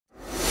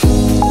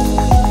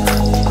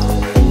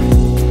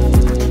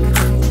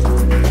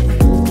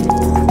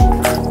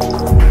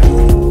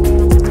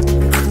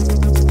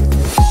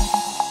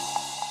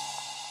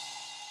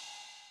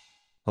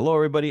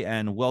everybody,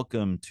 and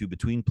welcome to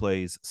Between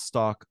Plays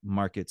Stock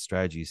Market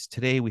Strategies.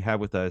 Today, we have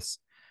with us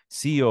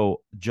CEO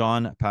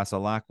John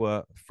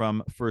Passalacqua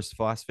from First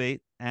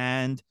Phosphate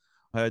and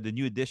the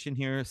new addition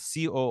here,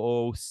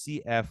 COO,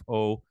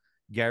 CFO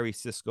Gary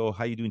Siskos.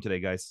 How you doing today,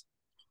 guys?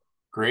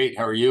 Great.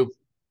 How are you?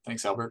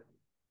 Thanks, Albert.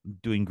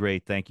 Doing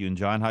great, thank you. And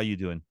John, how you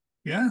doing?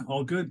 Yeah,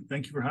 all good.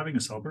 Thank you for having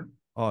us, Albert.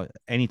 Oh,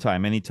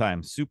 anytime,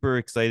 anytime. Super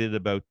excited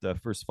about the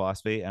First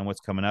Phosphate and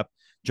what's coming up.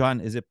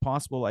 John, is it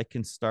possible I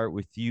can start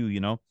with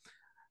you?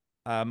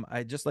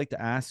 I'd just like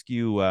to ask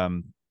you,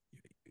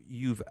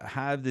 you've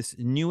had this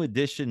new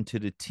addition to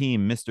the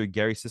team, Mr.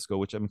 Gary Siskos,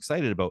 which I'm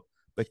excited about.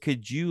 But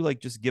could you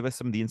just give us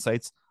some of the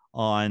insights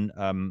on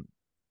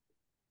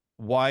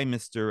why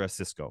Mr.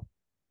 Siskos?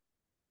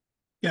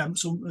 Yeah,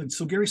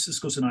 so Gary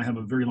Siskos and I have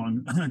a very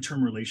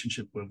long-term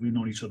relationship. We've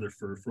known each other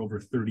for over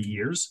 30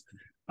 years.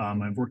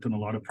 I've worked on a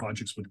lot of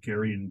projects with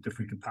Gary in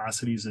different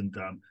capacities, and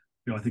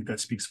I think that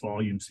speaks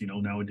volumes.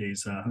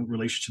 Nowadays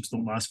relationships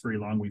don't last very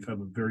long. We've had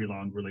a very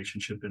long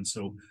relationship, and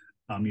so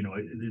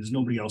there's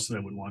nobody else that I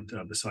would want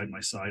beside my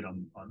side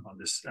on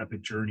this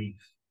epic journey.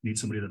 I need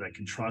somebody that I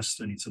can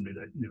trust. I need somebody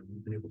that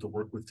we've been able to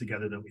work with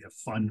together, that we have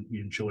fun,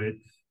 we enjoy it,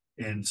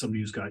 and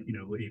somebody who's got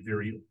a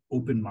very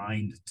open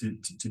mind to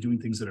doing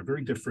things that are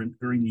very different,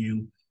 very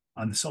new,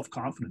 on the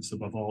self-confidence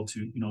above all,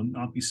 to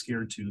not be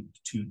scared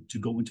to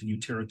go into new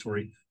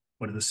territory,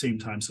 but at the same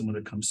time someone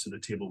that comes to the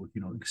table with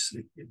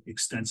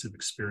extensive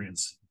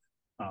experience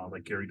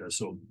like Gary does.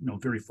 So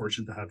very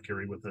fortunate to have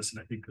Gary with us, and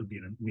I think it'll be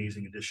an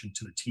amazing addition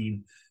to the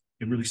team.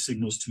 It really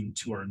signals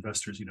to our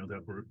investors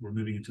that we're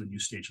moving into a new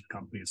stage of the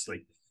company. It's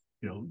like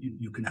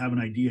you can have an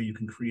idea, you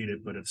can create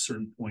it, but at a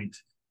certain point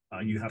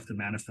you have to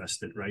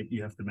manifest it, right?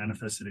 You have to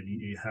manifest it, and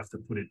you have to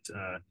put it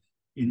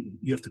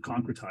you have to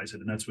concretize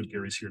it, and that's what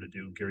Gary's here to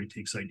do. Gary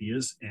takes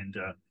ideas and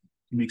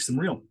he makes them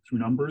real through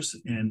numbers,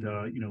 and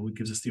it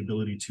gives us the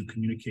ability to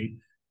communicate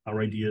our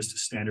ideas, to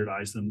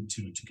standardize them,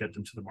 to get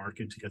them to the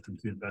market, to get them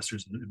to the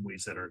investors in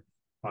ways that are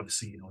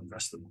obviously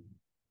investable.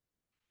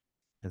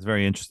 That's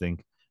very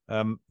interesting.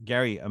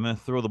 Gary, I'm going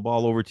to throw the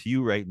ball over to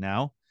you right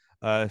now.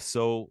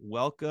 So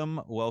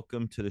welcome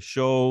to the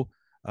show.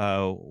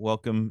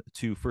 Welcome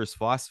to First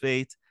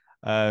Phosphate.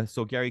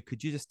 So Gary,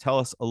 could you just tell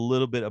us a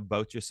little bit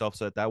about yourself,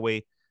 so that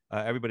way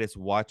everybody that's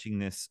watching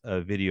this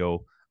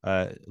video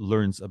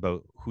learns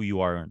about who you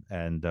are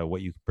and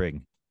what you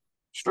bring?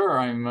 Sure.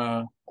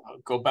 I'll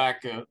go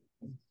back,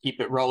 keep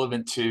it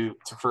relevant to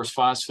First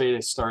Phosphate. I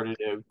started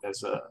out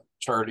as a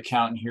chartered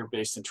accountant here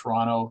based in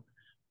Toronto.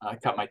 I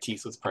cut my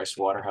teeth with Price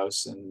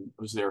Waterhouse and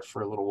was there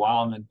for a little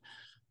while, and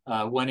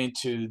then went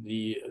into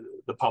the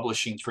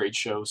publishing trade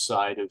show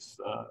side of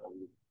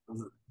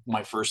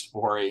my first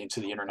foray into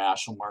the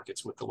international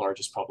markets with the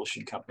largest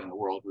publishing company in the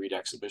world. Reed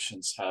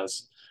Exhibitions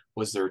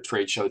was their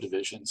trade show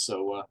division.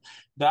 So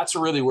that's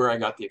really where I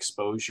got the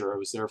exposure. I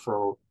was there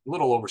for a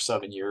little over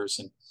 7 years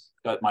and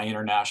got my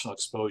international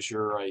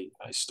exposure. I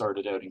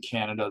started out in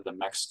Canada, then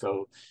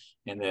Mexico,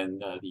 and then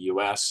the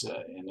US,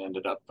 and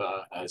ended up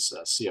as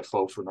a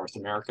CFO for North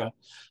America.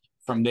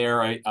 From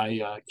there,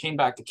 I came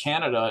back to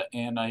Canada,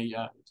 and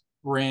I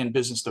ran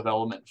business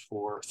development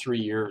for 3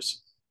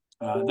 years.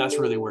 That's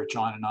really where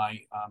John and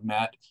I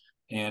met,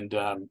 and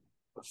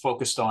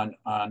focused on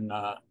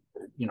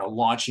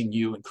launching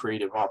new and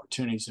creative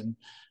opportunities. And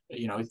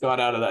we got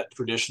out of that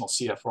traditional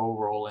CFO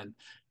role and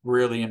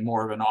really in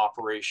more of an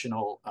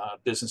operational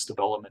business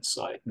development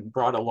side, and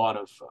brought a lot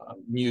of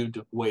new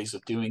ways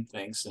of doing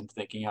things and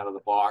thinking out of the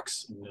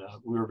box. And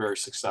we were very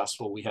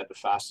successful. We had the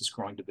fastest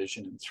growing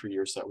division in the 3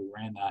 years that we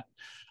ran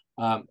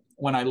that.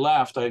 When I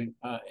left, I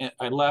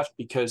left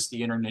because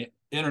the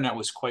internet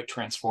was quite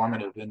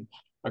transformative, and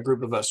a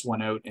group of us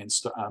went out and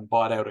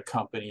bought out a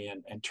company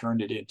and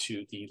turned it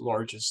into the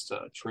largest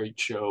trade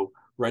show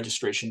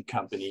registration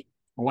company,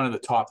 one of the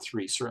top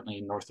 3, certainly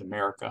in North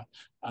America.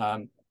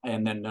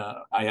 And then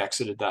I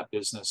exited that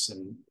business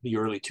in the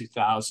early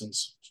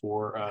 2000s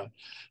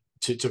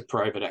to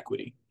private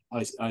equity.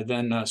 I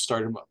then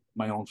started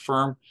my own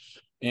firm,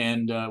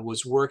 and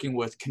was working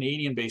with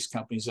Canadian-based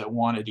companies that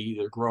wanted to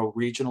either grow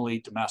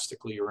regionally,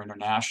 domestically, or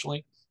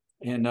internationally.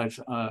 And I've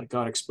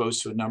got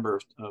exposed to a number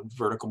of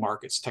vertical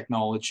markets.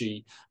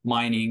 Technology,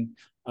 mining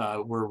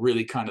were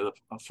really kind of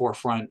the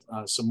forefront,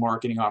 some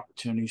marketing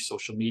opportunities,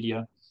 social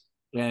media,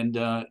 and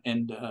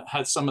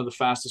had some of the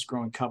fastest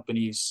growing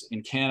companies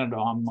in Canada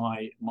on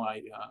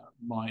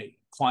my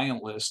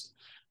client list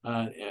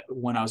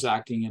when I was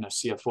acting in a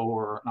CFO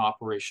or an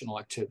operational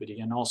activity.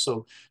 And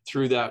also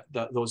through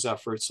those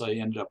efforts, I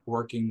ended up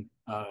working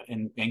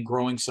and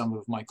growing some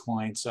of my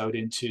clients out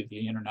into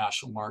the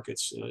international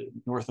markets,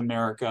 North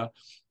America,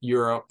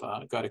 Europe.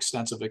 Got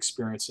extensive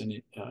experience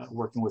in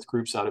working with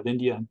groups out of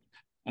India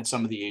and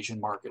some of the Asian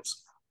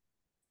markets.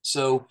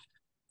 So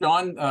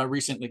John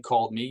recently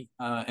called me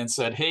and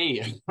said,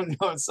 "Hey, I'm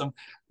doing some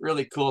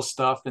really cool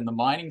stuff in the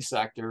mining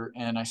sector."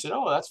 And I said,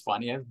 "Oh, that's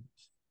funny. I've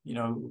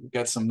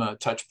got some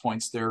touch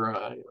points there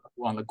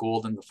on the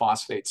gold and the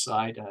phosphate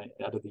side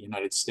out of the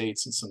United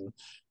States, and some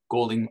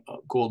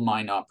gold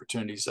mine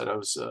opportunities that I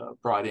was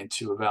brought in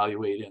to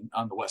evaluate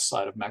on the west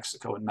side of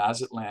Mexico in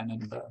Mazatlan.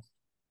 And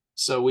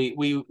so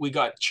we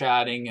got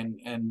chatting,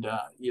 and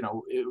you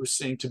know, it was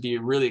seemed to be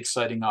a really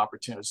exciting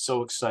opportunity. I was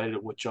so excited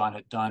at what John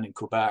had done in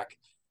Quebec.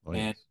 Oh,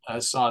 yes. And I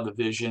saw the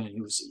vision,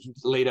 and he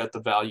laid out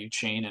the value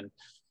chain. And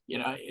you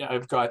know,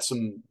 I've got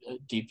some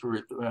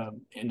deeper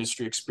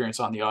industry experience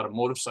on the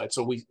automotive side,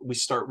 so we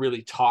start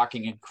really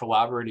talking and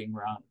collaborating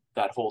around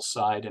that whole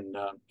side. And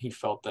he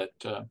felt that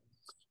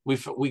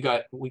we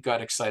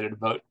got excited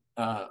about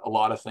a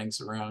lot of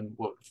things around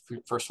what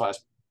First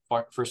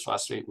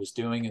Phosphate was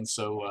doing. And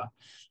so I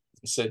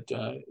said,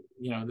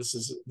 you know, this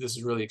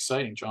is really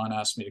exciting. John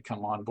asked me to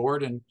come on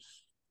board, and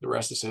the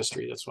rest is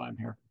history. That's why I'm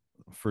here.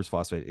 First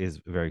Phosphate is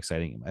very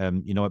exciting.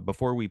 You know what?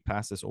 Before we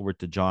pass this over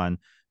to John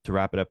to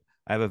wrap it up,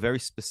 I have a very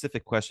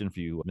specific question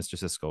for you, Mr.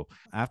 Sisko.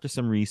 After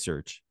some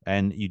research,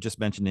 and you just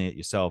mentioned it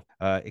yourself,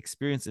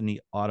 experience in the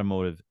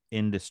automotive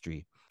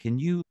industry, can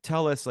you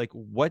tell us like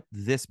what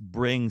this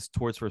brings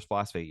towards First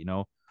Phosphate? You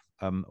know,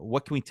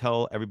 what can we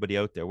tell everybody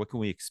out there? What can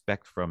we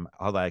expect from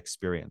all that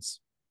experience?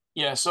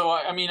 Yeah, so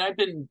I mean, I've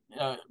been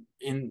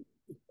in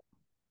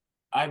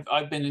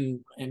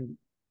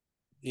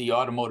the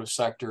automotive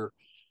sector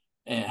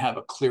and have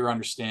a clear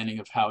understanding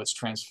of how it's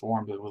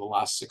transformed over the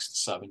last 6 to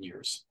 7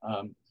 years.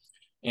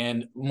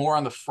 And more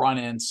on the front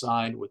end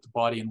side with the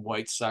body and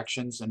white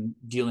sections, and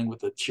dealing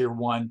with the tier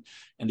one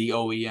and the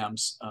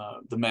OEMs,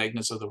 the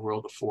Magnas of the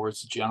world, the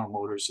Fords, the General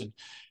Motors,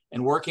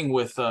 and working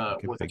with a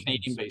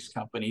Canadian-based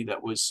company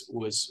that was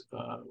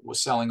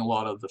selling a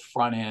lot of the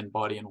front end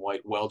body and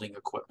white welding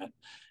equipment,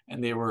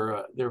 and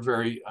they're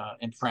very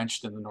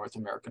entrenched in the North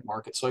American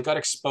market. So I got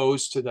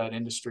exposed to that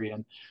industry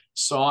and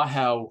saw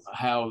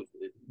how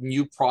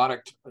new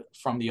product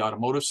from the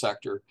automotive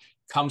sector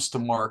comes to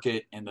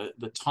market, and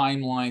the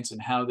timelines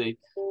and how they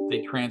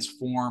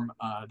transform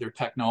their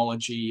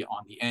technology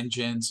on the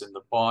engines and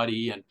the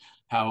body, and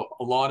how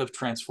a lot of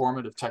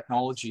transformative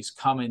technologies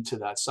come into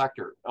that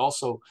sector.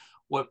 Also,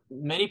 what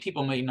many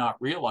people may not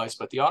realize,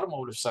 but the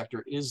automotive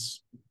sector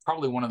is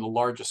probably one of the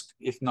largest,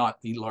 if not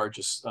the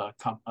largest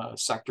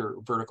sector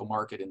vertical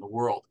market in the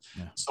world.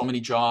 Yeah. So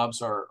many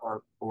jobs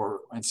or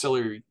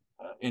ancillary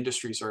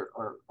industries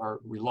are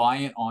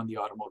reliant on the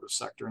automotive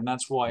sector, and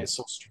that's why it's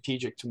so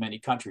strategic to many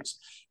countries.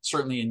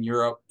 Certainly in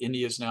Europe,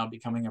 India is now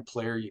becoming a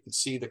player. You can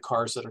see the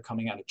cars that are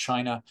coming out of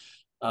China,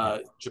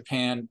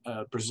 Japan,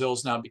 Brazil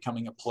is now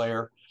becoming a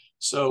player.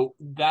 So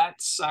that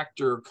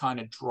sector kind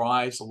of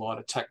drives a lot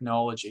of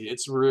technology.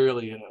 It's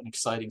really an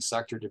exciting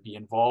sector to be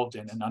involved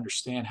in and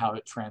understand how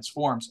it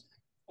transforms.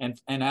 And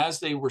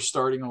as they were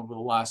starting over the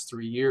last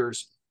 3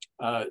 years,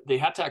 they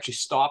had to actually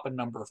stop a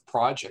number of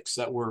projects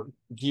that were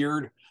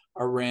geared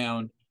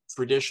around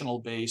traditional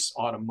based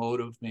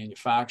automotive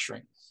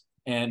manufacturing.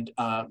 And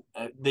I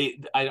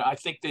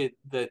think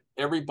that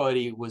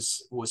everybody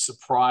was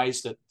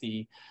surprised at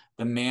the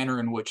manner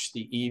in which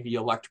the EV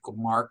electrical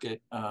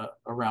market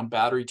around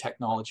battery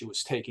technology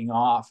was taking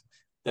off,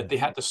 that they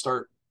had to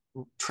start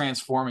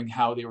transforming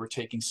how they were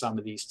taking some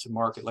of these to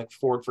market. Like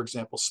Ford, for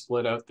example,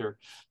 split out their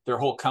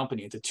whole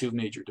company into 2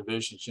 major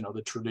divisions, you know,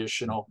 the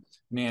traditional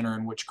manner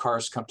in which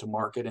cars come to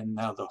market, and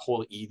now the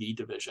whole EV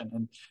division.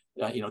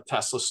 And, you know,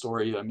 Tesla's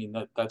story, I mean,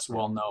 that's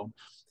well known.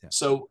 Yeah.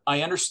 So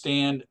I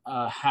understand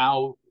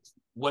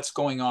what's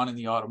going on in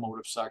the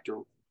automotive sector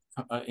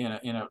in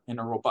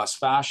a robust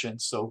fashion.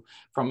 So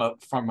from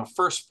a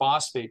First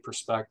Phosphate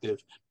perspective,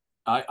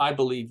 I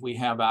believe we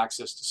have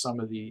access to some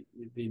of the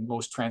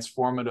most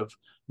transformative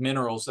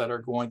minerals that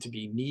are going to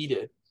be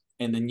needed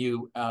in the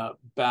new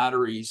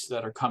batteries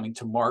that are coming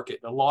to market.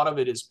 A lot of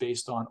it is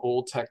based on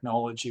old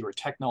technology or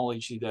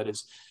technology that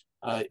is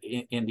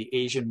in the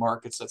Asian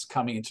markets that's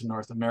coming into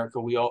North America.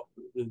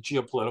 The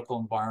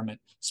geopolitical environment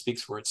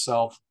speaks for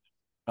itself.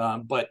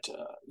 But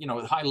you know,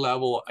 at high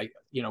level,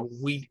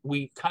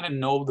 we kind of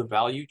know the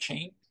value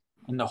chain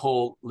and the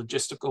whole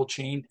logistical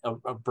chain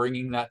of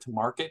bringing that to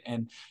market,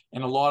 and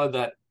a lot of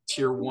that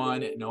tier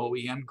one and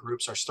OEM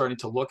groups are starting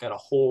to look at a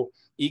whole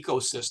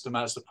ecosystem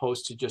as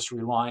opposed to just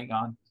relying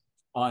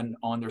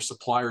on their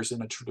suppliers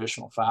in a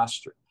traditional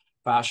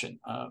fashion.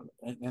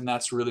 And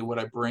that's really what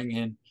I bring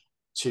in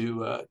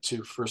to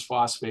First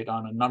Phosphate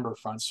on a number of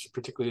fronts,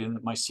 particularly in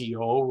my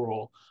COO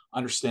role,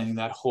 understanding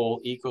that whole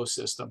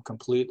ecosystem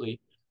completely.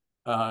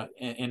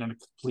 In a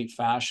complete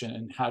fashion,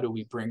 and how do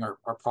we bring our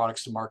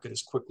products to market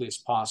as quickly as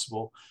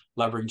possible,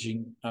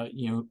 leveraging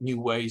new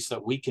ways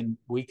that we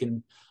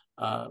can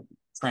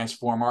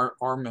transform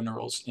our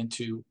minerals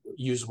into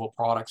usable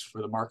products for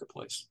the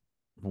marketplace.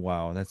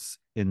 Wow, that's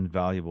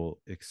invaluable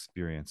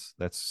experience.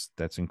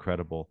 That's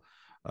incredible.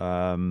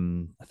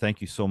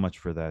 Thank you so much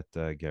for that,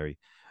 Gary.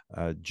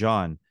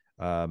 John,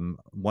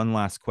 one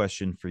last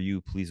question for you,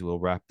 please. We'll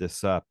wrap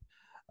this up.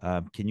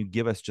 Can you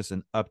give us just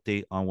an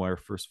update on where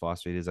First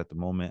Phosphate is at the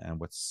moment and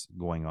what's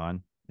going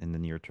on in the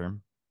near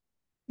term?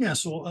 Yeah,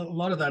 so a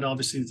lot of that,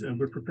 obviously,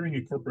 we're preparing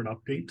a corporate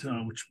update,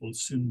 which will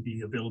soon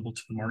be available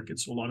to the market.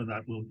 So a lot of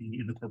that will be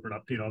in the corporate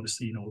update.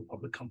 Obviously, a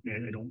public company,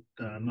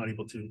 I'm not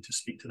able to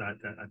speak to that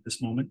at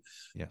this moment.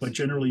 Yes. But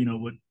generally,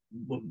 what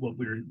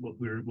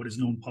what is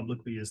known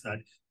publicly is that,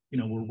 you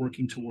know, we're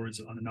working towards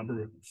on a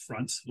number of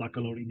fronts. La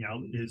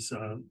Colonial is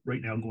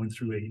right now going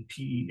through a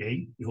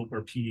PEA. We hope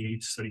our PEA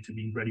study to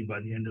be ready by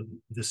the end of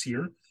this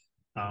year.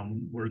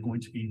 We're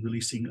going to be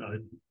releasing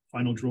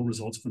final drill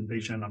results from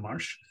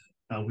Beijing-La-Marche.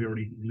 We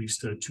already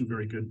released 2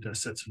 very good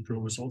sets of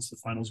drill results. The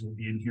finals will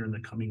be in here in the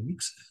coming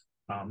weeks.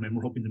 And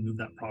we're hoping to move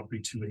that property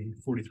to a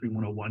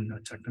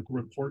 43-101 technical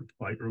report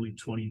by early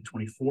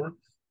 2024.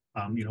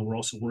 You know, we're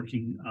also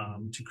working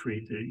to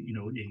create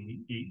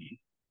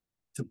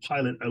to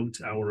pilot out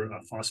our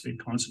phosphate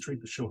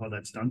concentrate to show how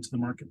that's done to the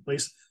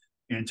marketplace,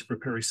 and to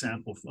prepare a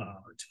sample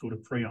to go to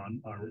Prayon,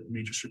 our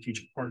major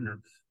strategic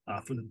partner,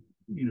 for the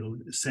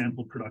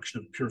sample production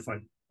of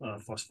purified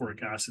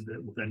phosphoric acid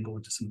that will then go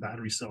into some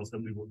battery cells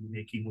that we will be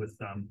making with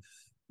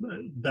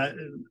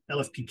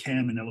LFP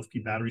CAM and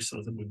LFP battery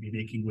cells that we'll be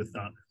making with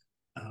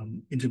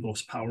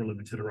Integrals Power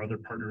Limited, or other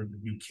partner in the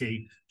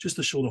UK, just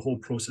to show the whole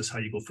process, how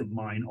you go from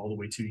mine all the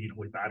way to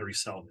a battery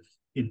cell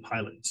in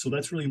pilot. So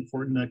that's really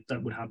important.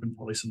 That would happen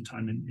probably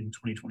sometime in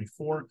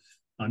 2024.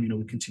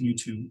 We continue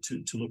to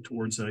look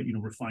towards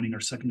refining our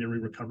secondary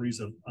recoveries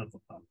of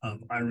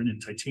iron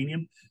and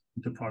titanium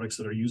into products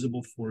that are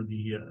usable for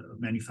the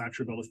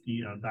manufacture of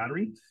LFP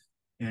battery.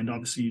 And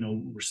obviously,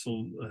 we're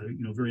still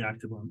very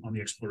active on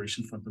the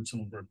exploration front on some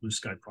of our blue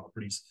sky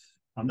properties.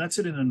 That's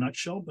it in a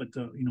nutshell. But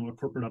a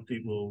corporate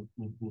update will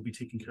be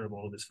taking care of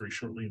all of this very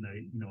shortly. And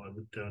I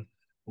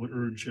would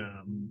urge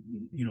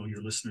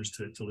your listeners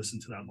to listen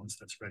to that once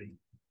that's ready,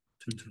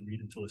 to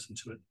read and to listen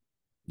to it.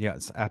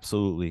 Yes,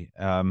 absolutely.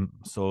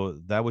 So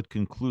that would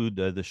conclude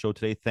the show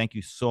today. Thank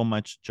you so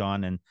much,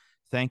 John, and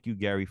thank you,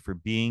 Gary, for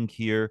being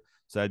here.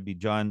 So that'd be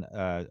John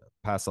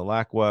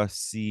Passalacqua,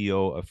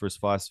 CEO of First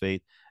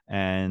Phosphate,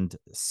 and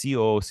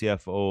COO,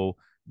 CFO,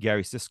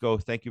 Gary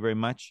Siskos. Thank you very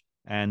much,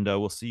 and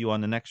we'll see you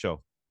on the next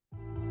show.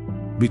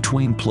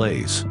 Between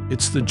Plays,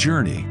 it's the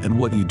journey and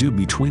what you do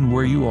between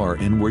where you are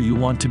and where you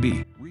want to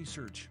be.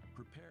 Research,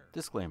 prepare.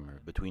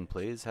 Disclaimer: Between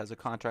Plays has a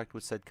contract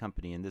with said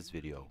company in this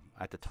video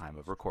at the time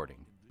of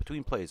recording.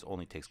 Between Plays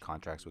only takes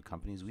contracts with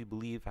companies we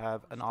believe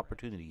have an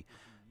opportunity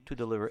to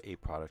deliver a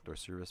product or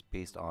service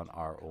based on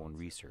our own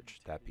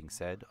research. That being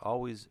said,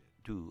 always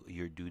do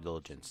your due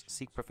diligence.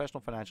 Seek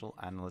professional financial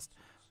analysts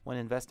when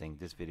investing.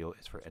 This video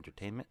is for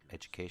entertainment,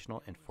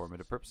 educational, and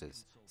informative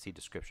purposes. See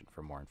description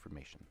for more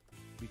information.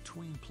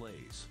 Between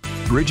Plays,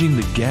 bridging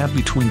the gap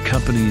between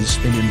companies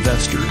and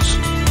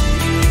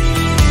investors.